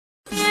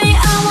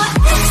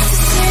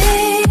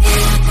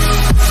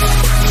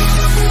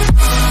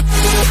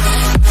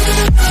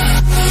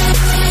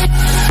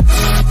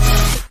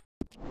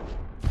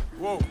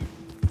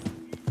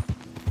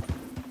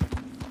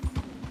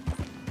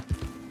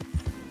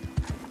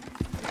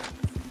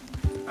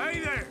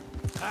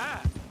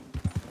Ah!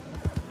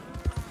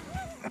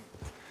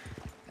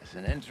 That's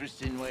an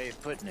interesting way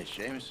of putting it,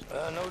 Seamus.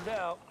 No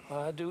doubt.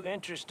 I do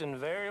interesting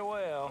very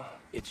well.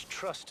 It's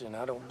trusting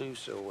I don't do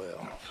so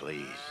well.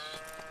 Please.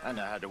 I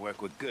know how to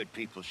work with good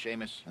people,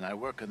 Seamus, and I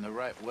work in the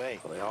right way.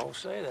 Well, they all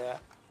say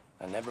that.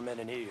 I never met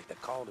an idiot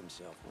that called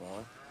himself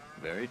one.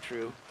 Very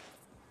true.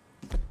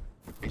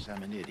 Yes,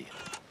 I'm an idiot.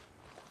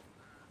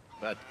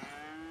 But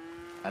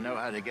I know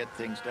how to get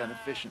things done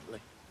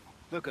efficiently.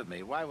 Look at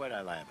me. Why would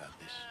I lie about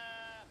this?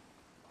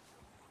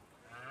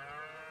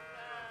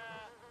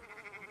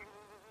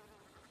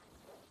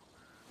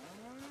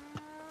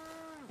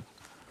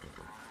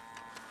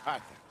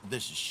 Arthur,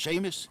 this is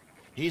Seamus.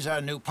 He's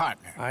our new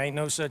partner. I ain't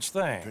no such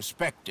thing.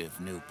 Prospective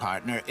new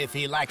partner, if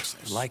he likes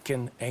us.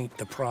 Liking ain't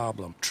the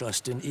problem.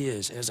 Trusting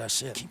is. As I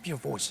said, keep your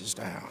voices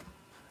down.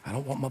 I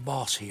don't want my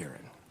boss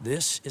hearing.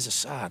 This is a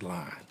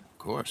sideline. Of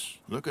course.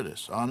 Look at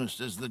us.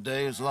 Honest as the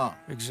day is long.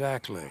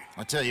 Exactly.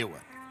 I'll tell you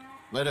what.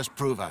 Let us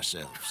prove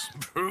ourselves.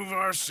 Prove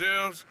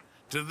ourselves?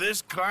 To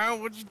this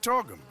clown? What you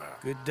talking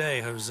about? Good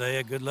day,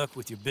 Hosea. Good luck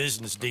with your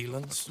business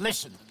dealings.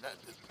 Listen,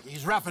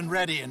 he's rough and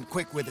ready and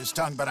quick with his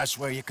tongue, but I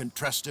swear you can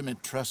trust him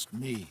and trust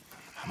me.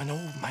 I'm an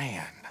old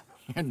man.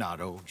 You're not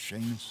old,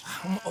 Seamus.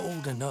 I'm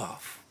old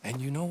enough.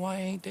 And you know I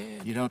ain't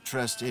dead. You don't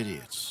trust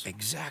idiots.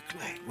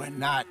 Exactly. We're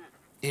not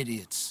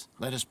idiots.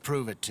 Let us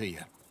prove it to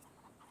you.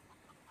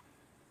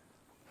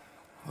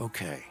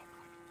 Okay.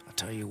 I'll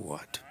tell you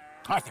what.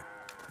 Arthur.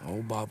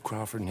 Old Bob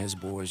Crawford and his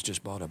boys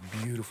just bought a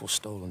beautiful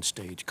stolen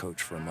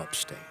stagecoach from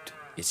upstate.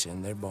 It's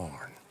in their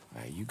barn.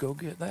 Now, you go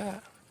get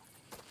that,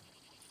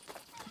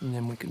 and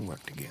then we can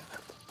work together.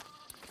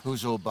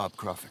 Who's old Bob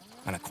Crawford?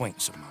 An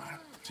acquaintance of mine.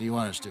 So you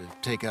want us to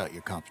take out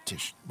your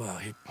competition? Well,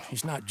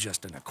 he's not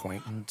just an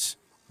acquaintance,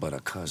 but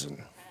a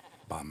cousin.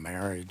 By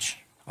marriage.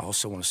 I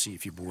also want to see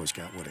if you boys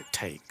got what it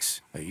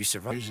takes. You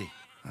survive. Where's he?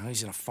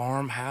 He's in a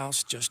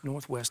farmhouse just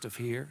northwest of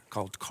here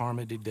called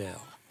Carmody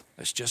Dell.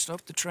 It's just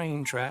up the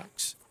train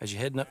tracks as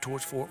you're heading up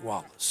towards Fort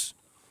Wallace.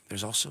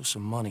 There's also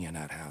some money in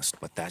that house,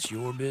 but that's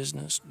your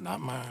business,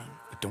 not mine.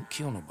 But don't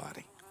kill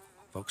nobody.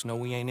 Folks know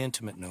we ain't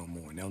intimate no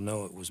more, and they'll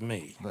know it was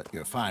me. But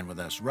you're fine with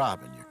us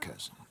robbing your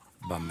cousin.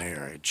 By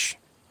marriage.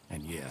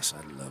 And yes,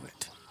 I'd love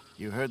it.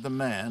 You heard the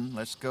man.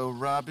 Let's go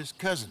rob his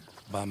cousin.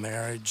 By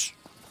marriage.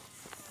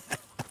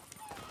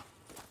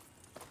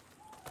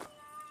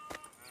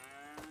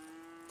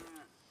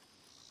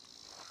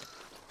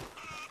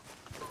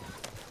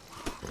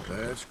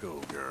 Let's go,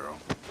 girl.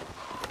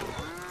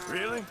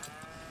 Really?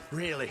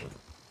 Really.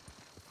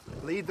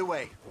 Lead the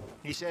way.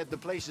 He said the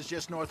place is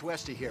just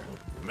northwest of here.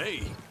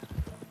 Me?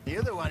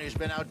 You're the one who's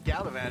been out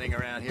gallivanting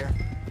around here.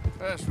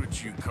 That's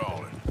what you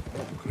call it.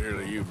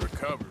 Clearly you've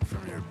recovered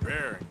from your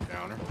bear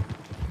encounter.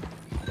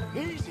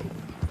 Easy.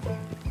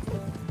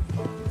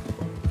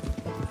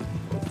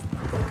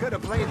 Could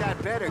have played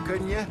that better,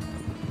 couldn't you?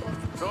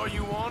 Thought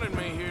you wanted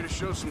me here to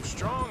show some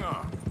strong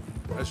arm.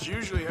 That's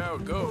usually how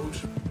it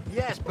goes.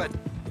 Yes, but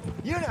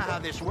you know how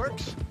this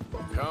works.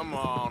 Come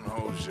on,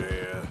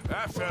 Hosea.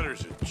 That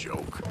feller's a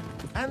joke.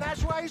 And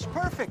that's why he's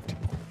perfect.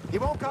 He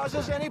won't cause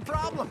us any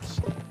problems.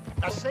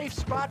 A safe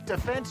spot to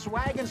fence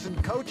wagons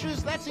and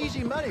coaches, that's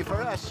easy money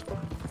for us.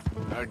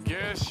 I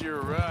guess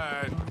you're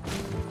right.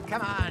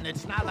 Come on,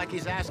 it's not like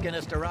he's asking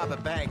us to rob a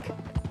bank.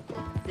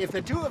 If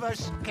the two of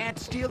us can't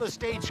steal a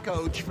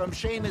stagecoach from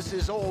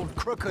Seamus's old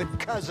crooked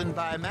cousin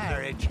by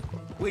marriage,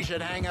 we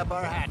should hang up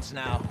our hats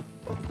now.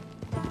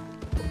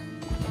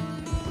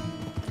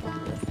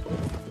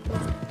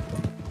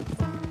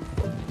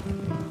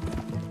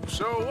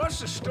 So what's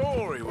the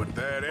story with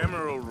that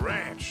Emerald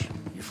Ranch?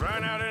 You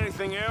find out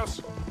anything else?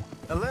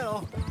 A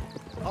little.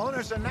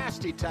 Owner's a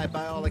nasty type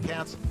by all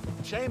accounts.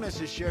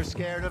 Seamus is sure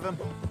scared of him.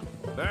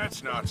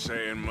 That's not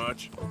saying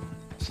much.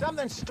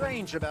 Something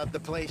strange about the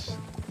place.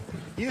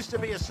 Used to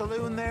be a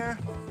saloon there,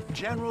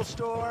 general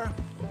store.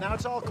 Now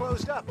it's all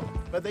closed up,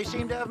 but they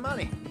seem to have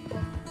money.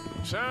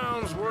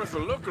 Sounds worth a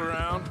look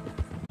around.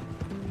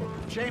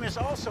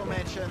 Seamus also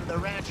mentioned the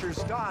rancher's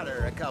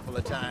daughter a couple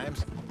of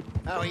times.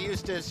 How he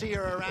used to see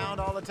her around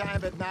all the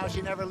time, but now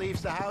she never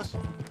leaves the house.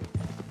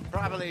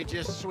 Probably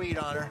just sweet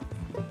on her.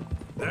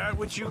 That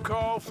what you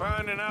call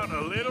finding out a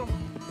little?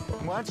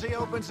 Once he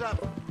opens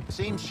up,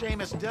 seems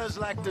Seamus does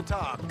like to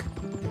talk.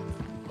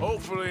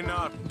 Hopefully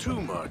not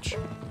too much.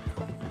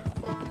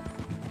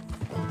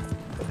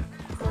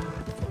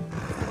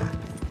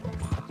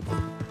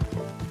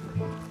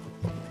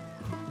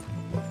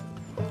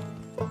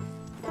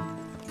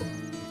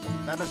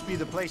 That must be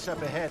the place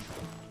up ahead.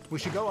 We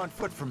should go on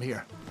foot from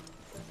here.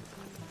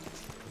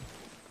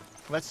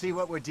 Let's see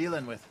what we're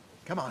dealing with.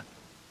 Come on.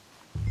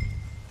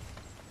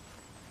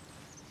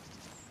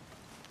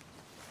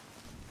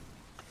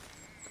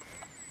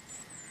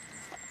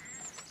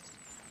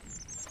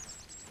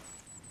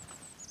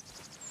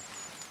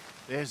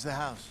 There's the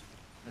house.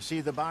 I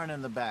see the barn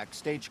in the back.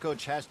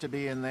 Stagecoach has to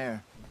be in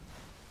there.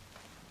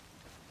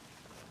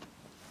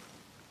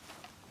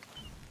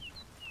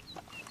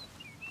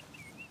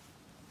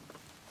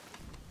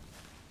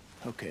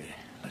 Okay,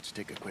 let's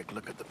take a quick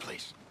look at the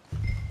place.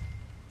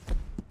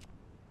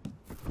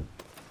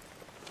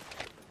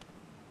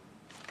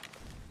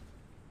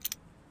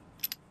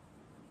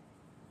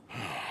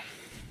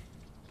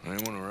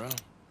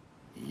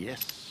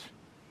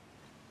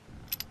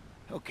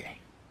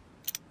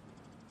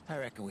 I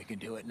reckon we can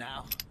do it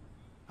now.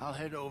 I'll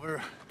head over,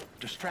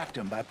 distract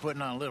him by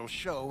putting on a little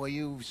show while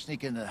you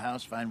sneak into the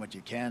house, find what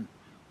you can,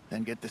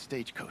 then get the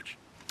stagecoach.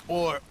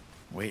 Or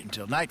wait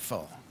until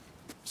nightfall.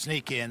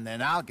 Sneak in,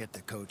 then I'll get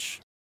the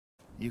coach.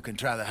 You can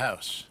try the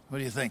house. What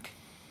do you think?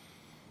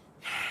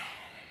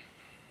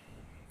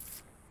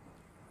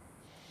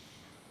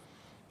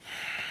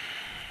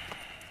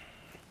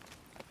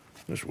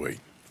 Just wait.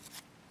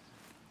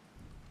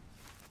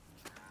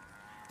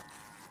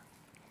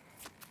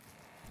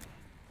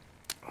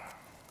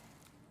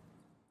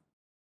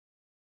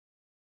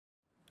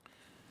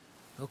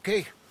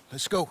 Okay,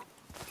 let's go.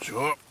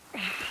 Sure.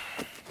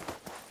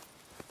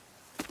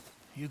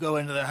 You go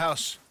into the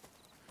house.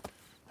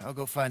 I'll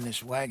go find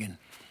this wagon.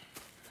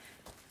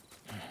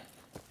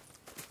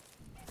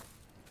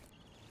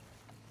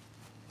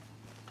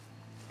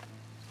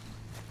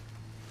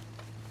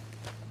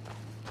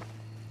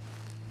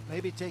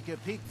 Maybe take a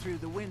peek through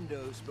the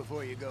windows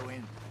before you go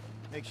in.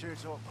 Make sure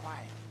it's all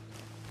quiet.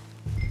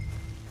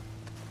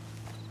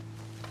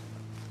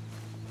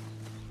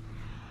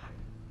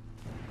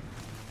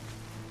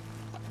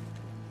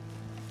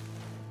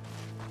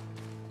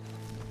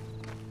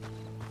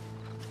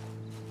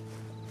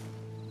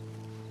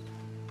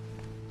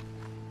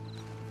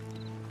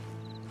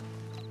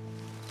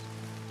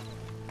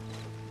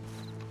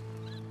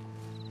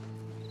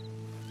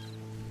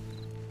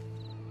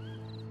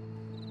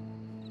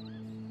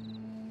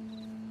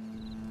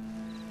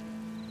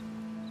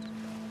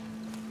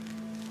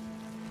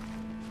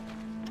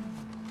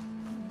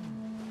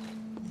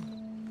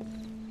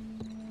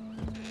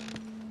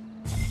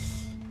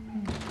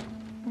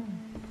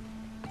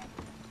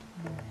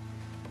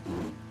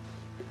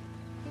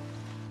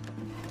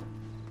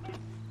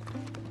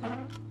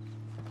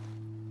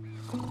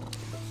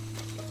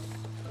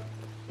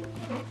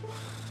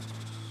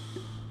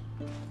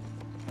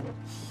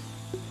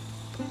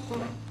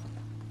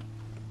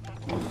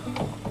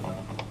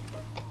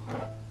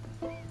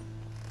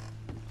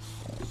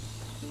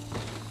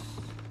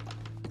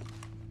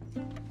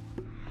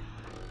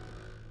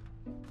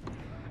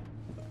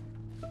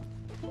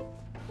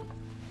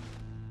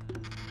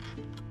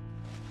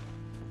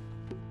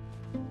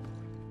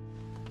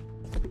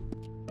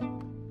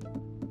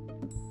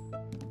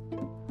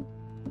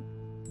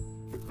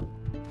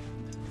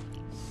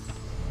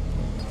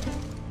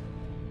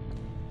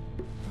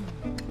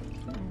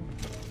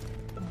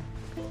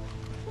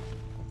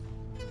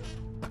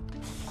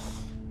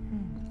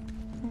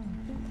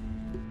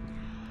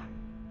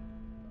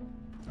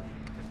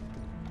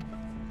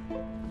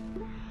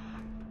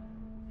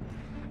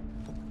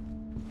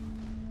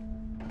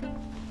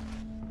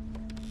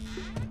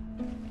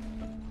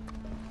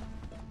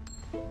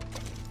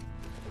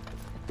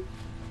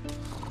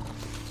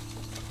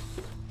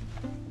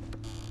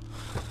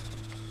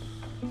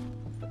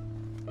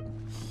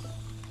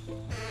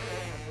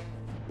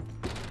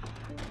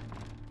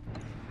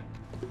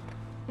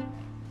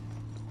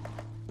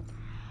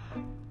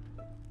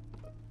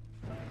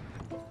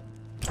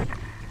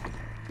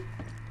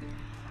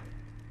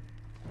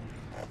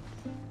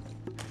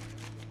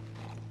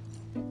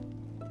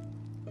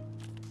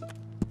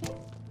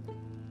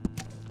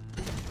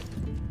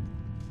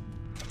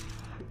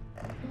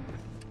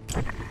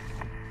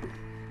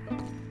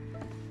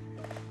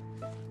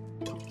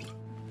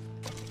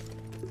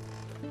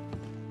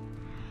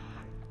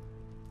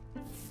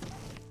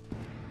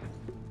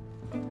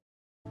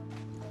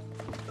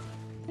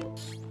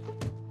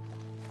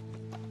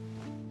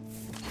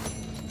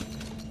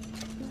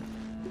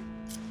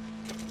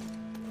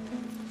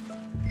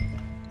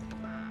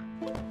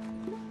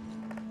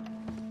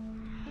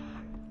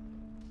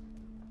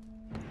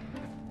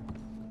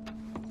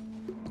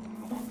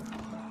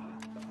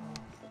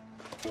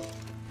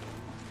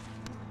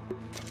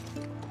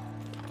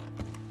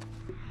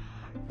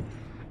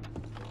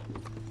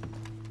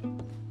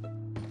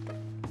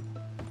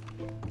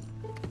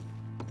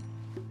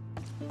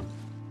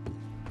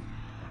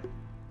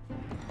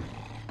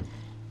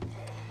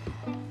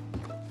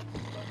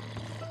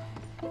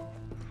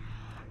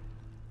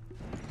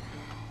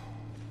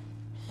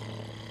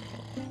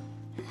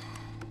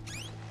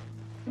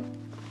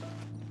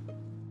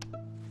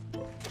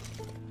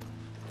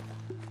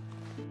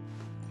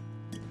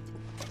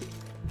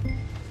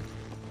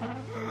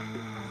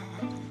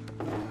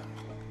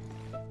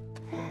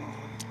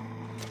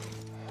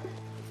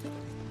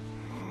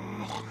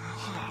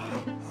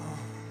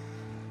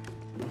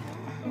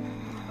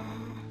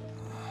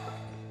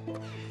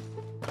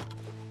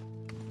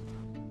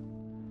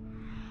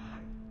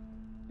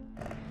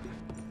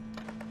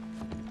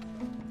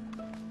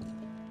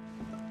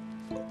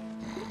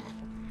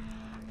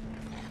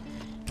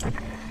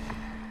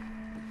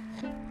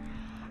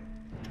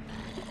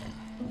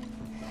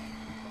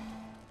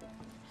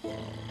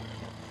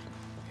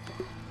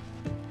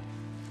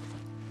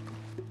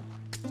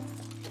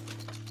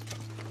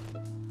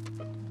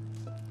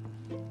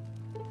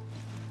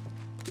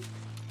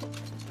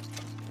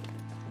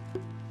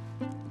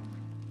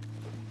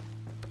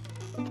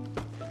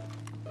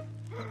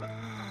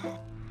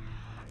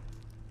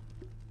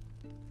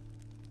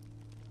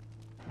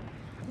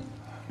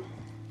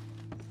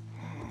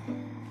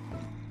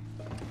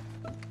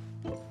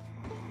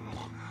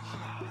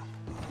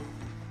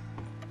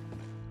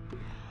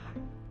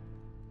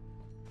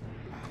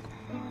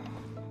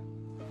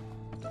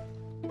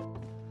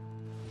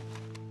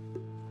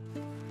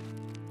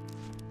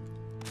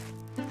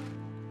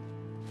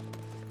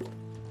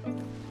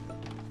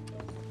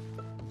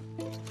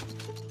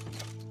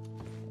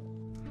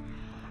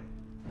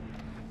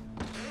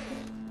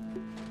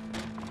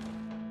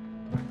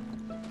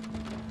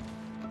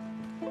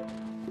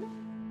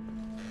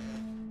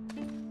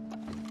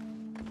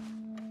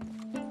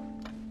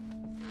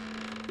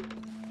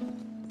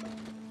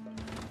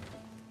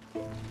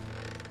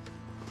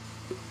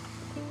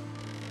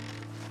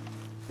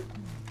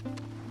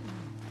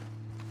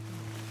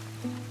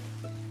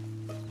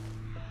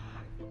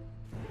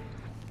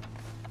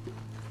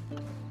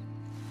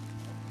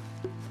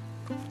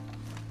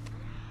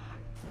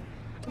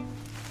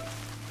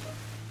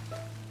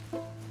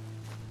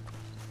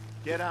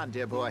 Get on,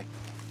 dear boy.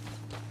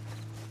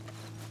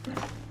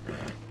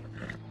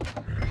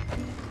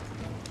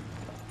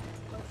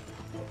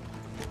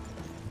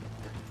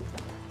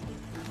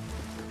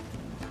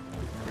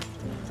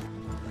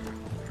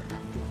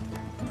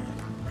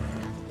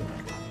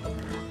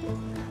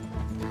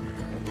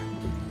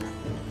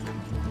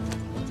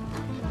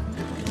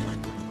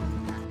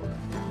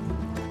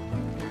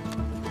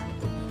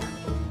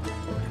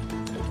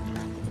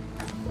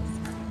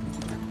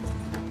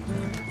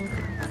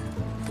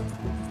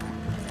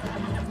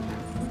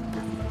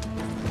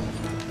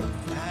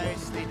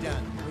 Nicely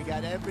done. We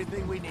got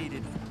everything we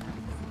needed.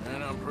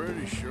 And I'm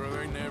pretty sure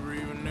they never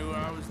even knew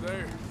I was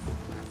there.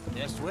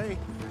 Best way.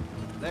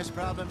 Less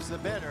problems the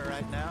better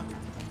right now.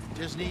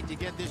 Just need to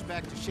get this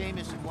back to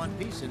Seamus in one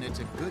piece and it's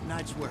a good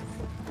night's work.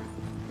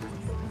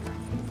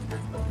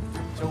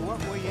 So what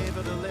were you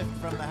able to lift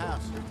from the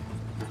house?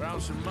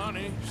 Found some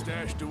money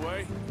stashed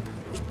away.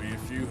 Must be a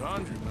few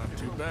hundred, not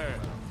too bad.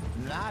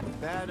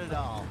 Not bad at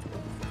all.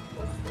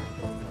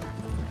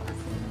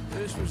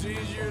 This was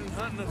easier than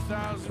hunting a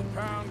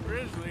 1,000-pound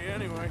grizzly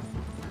anyway.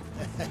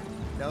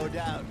 No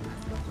doubt.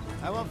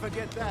 I won't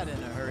forget that in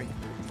a hurry.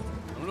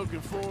 I'm looking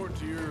forward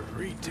to your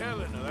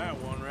retelling of that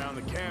one around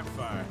the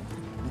campfire.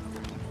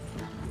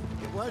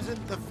 It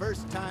wasn't the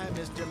first time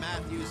Mr.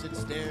 Matthews had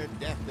stared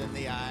death in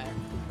the eye.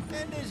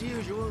 And as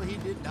usual, he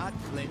did not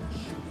flinch.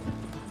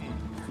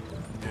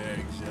 Yeah,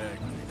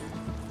 exactly.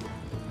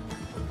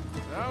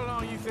 So how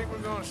long you think we're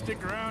gonna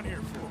stick around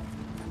here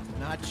for?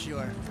 Not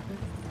sure.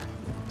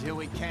 Till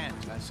we can't,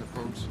 I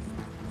suppose.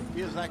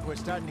 Feels like we're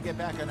starting to get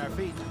back on our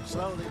feet,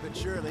 slowly but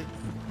surely.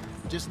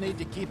 Just need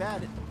to keep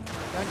at it.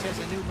 Dutch has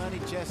a new money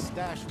chest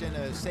stashed in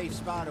a safe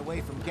spot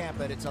away from camp,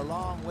 but it's a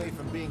long way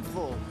from being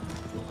full.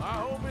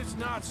 I hope it's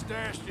not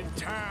stashed in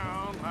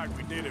town like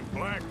we did in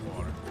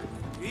Blackwater.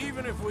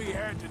 Even if we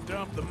had to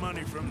dump the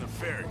money from the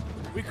ferry,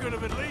 we could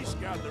have at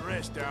least got the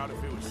rest out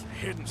if it was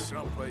hidden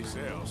someplace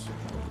else.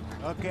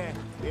 Okay,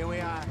 here we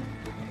are.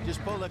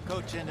 Just pull the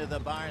coach into the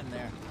barn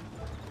there.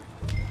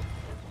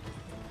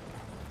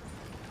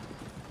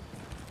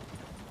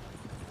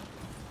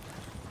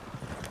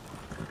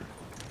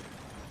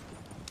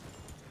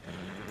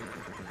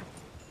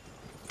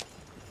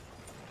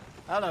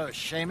 Hello,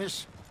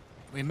 Seamus.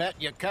 We met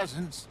your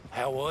cousins.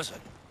 How was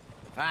it?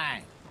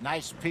 Fine.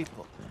 Nice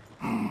people.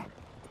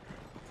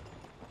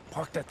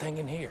 Park that thing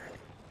in here.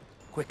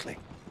 Quickly.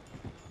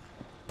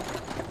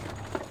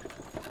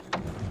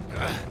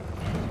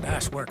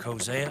 Nice work,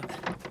 Hosea.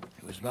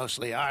 It was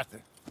mostly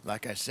Arthur.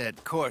 Like I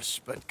said,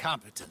 coarse but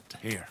competent.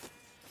 Here.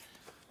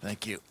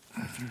 Thank you.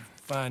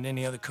 Find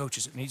any other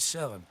coaches that need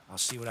selling. I'll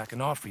see what I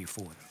can offer you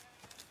for them.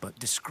 But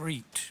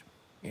discreet,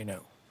 you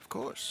know. Of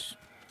course.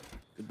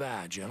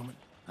 Goodbye, gentlemen.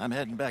 I'm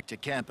heading back to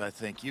camp, I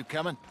think. You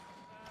coming?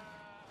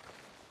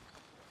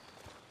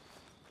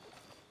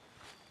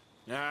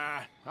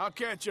 Nah, I'll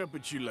catch up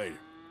with you later.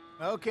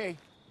 Okay.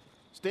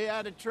 Stay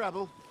out of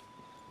trouble.